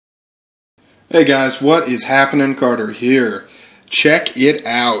Hey guys, what is happening? Carter here. Check it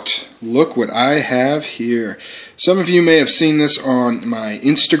out. Look what I have here. Some of you may have seen this on my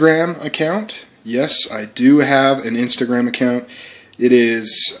Instagram account. Yes, I do have an Instagram account. It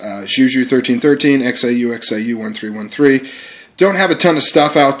is Juju1313, XIU1313. Don't have a ton of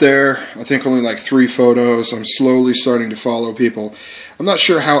stuff out there. I think only like 3 photos. I'm slowly starting to follow people. I'm not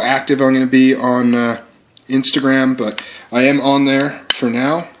sure how active I'm going to be on Instagram, but I am on there for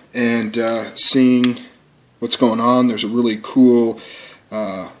now and seeing what's going on. There's a really cool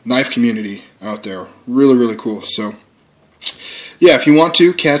knife community out there. Really cool. So yeah, if you want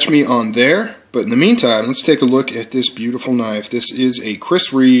to, catch me on there. But in the meantime, let's take a look at this beautiful knife. This is a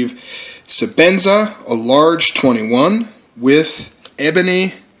Chris Reeve Sebenza, a large 21 with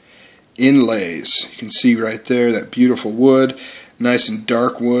ebony inlays. You can see right there that beautiful wood, nice and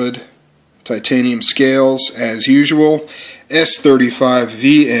dark wood, titanium scales as usual, S35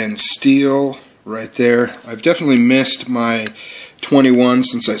 VN steel right there. I've definitely missed my 21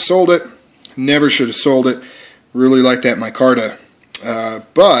 since I sold it. Never should have sold it. Really like that micarta.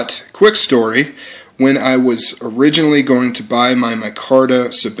 But, quick story, when I was originally going to buy my micarta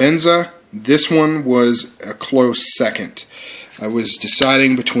Sebenza, this one was a close second. I was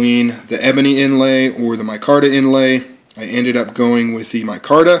deciding between the ebony inlay or the micarta inlay. I ended up going with the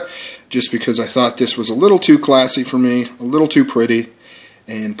micarta just because I thought this was a little too classy for me, a little too pretty,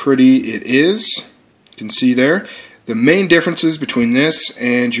 and pretty it is. You can see there. The main differences between this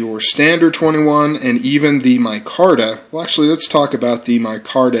and your standard 21 and even the micarta, well actually let's talk about the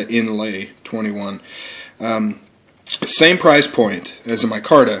micarta inlay 21. Same price point as a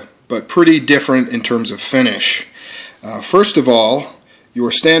micarta, but pretty different in terms of finish. First of all, your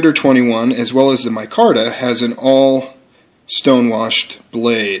standard 21 as well as the micarta has an all stonewashed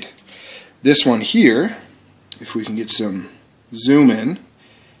blade. This one here, if we can get some zoom in,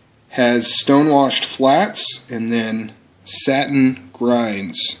 has stonewashed flats and then satin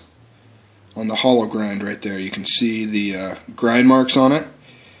grinds on the hollow grind right there. You can see the grind marks on it.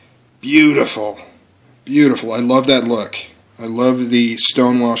 Beautiful. Beautiful. I love that look. I love the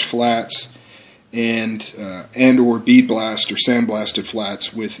stonewashed flats and or bead blast or sandblasted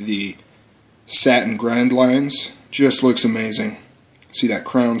flats with the satin grind lines. Just looks amazing. See that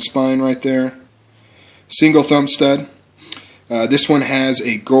crown spine right there? Single thumb stud. This one has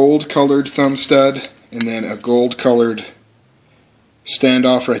a gold colored thumb stud and then a gold colored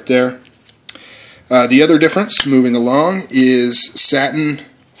standoff right there. The other difference, moving along, is satin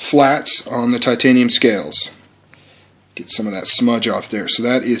flats on the titanium scales. Get some of that smudge off there. So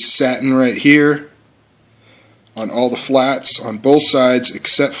that is satin right here on all the flats on both sides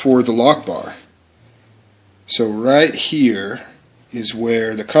except for the lock bar. So right here is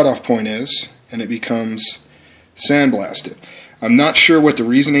where the cutoff point is, and it becomes sandblasted. I'm not sure what the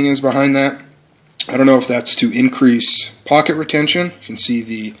reasoning is behind that. I don't know if that's to increase pocket retention. You can see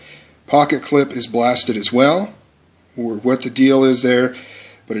the pocket clip is blasted as well, or what the deal is there,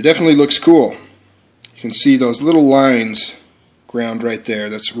 but it definitely looks cool. You can see those little lines ground right there.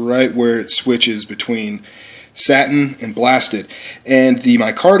 That's right where it switches between satin and blasted. And the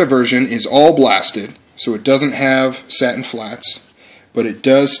micarta version is all blasted, so it doesn't have satin flats, but it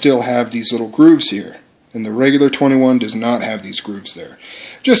does still have these little grooves here. And the regular 21 does not have these grooves there.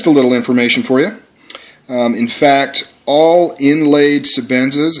 Just a little information for you. In fact, all inlaid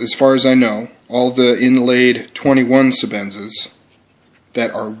Sebenzas, as far as I know, all the inlaid 21 Sebenzas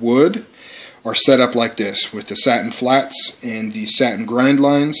that are wood are set up like this, with the satin flats and the satin grind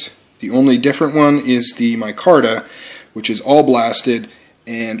lines. The only different one is the micarta, which is all blasted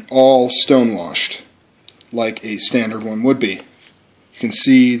and all stonewashed, like a standard one would be. You can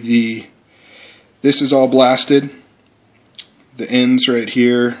see this is all blasted, the ends right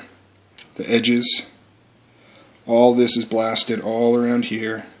here, the edges, all this is blasted all around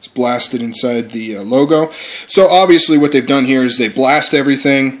here. It's blasted inside the logo. So obviously what they've done here is they blast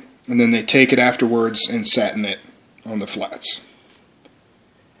everything and then they take it afterwards and satin it on the flats.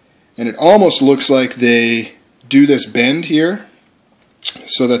 And it almost looks like they do this bend here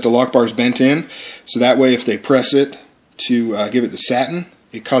so that the lock bar is bent in, so that way if they press it to give it the satin,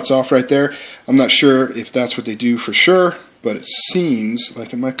 it cuts off right there. I'm not sure if that's what they do for sure, but it seems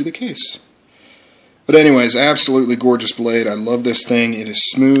like it might be the case. But anyways, absolutely gorgeous blade. I love this thing. It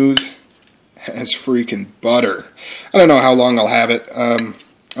is smooth as freaking butter. I don't know how long I'll have it.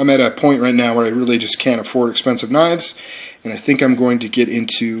 I'm at a point right now where I really just can't afford expensive knives, and I think I'm going to get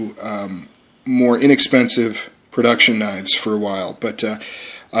into more inexpensive production knives for a while. But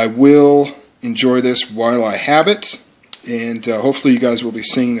I will enjoy this while I have it. And hopefully you guys will be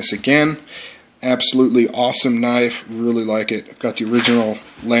seeing this again. Absolutely awesome knife. Really like it. I've got the original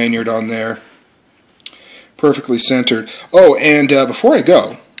lanyard on there. perfectly centered. Oh, and before I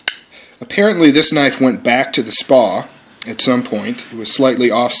go, apparently this knife went back to the spa at some point. It was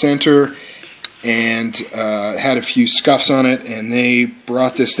slightly off-center and had a few scuffs on it, and they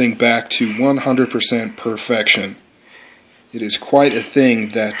brought this thing back to 100% perfection. It is quite a thing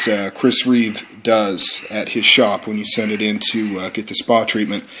that Chris Reeve does at his shop when you send it in to get the spa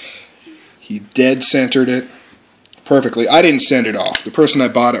treatment. He dead centered it perfectly. I didn't send it off. The person I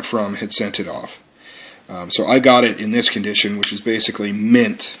bought it from had sent it off. So I got it in this condition, which is basically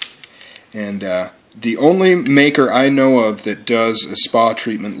mint. And the only maker I know of that does a spa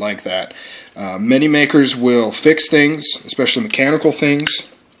treatment like that. Many makers will fix things, especially mechanical things.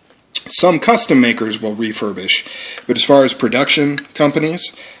 Some custom makers will refurbish. But as far as production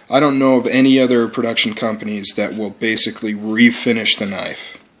companies, I don't know of any other production companies that will basically refinish the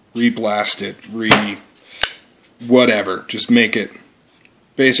knife. Re-blast it, whatever. Just make it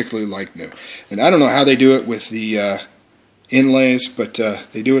basically like new. And I don't know how they do it with the inlays, but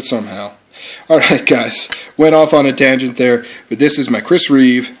they do it somehow. Alright guys, went off on a tangent there, but this is my Chris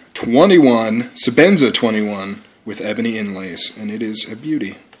Reeve 21, Sebenza 21 with ebony inlays, and it is a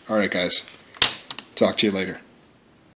beauty. Alright guys, talk to you later.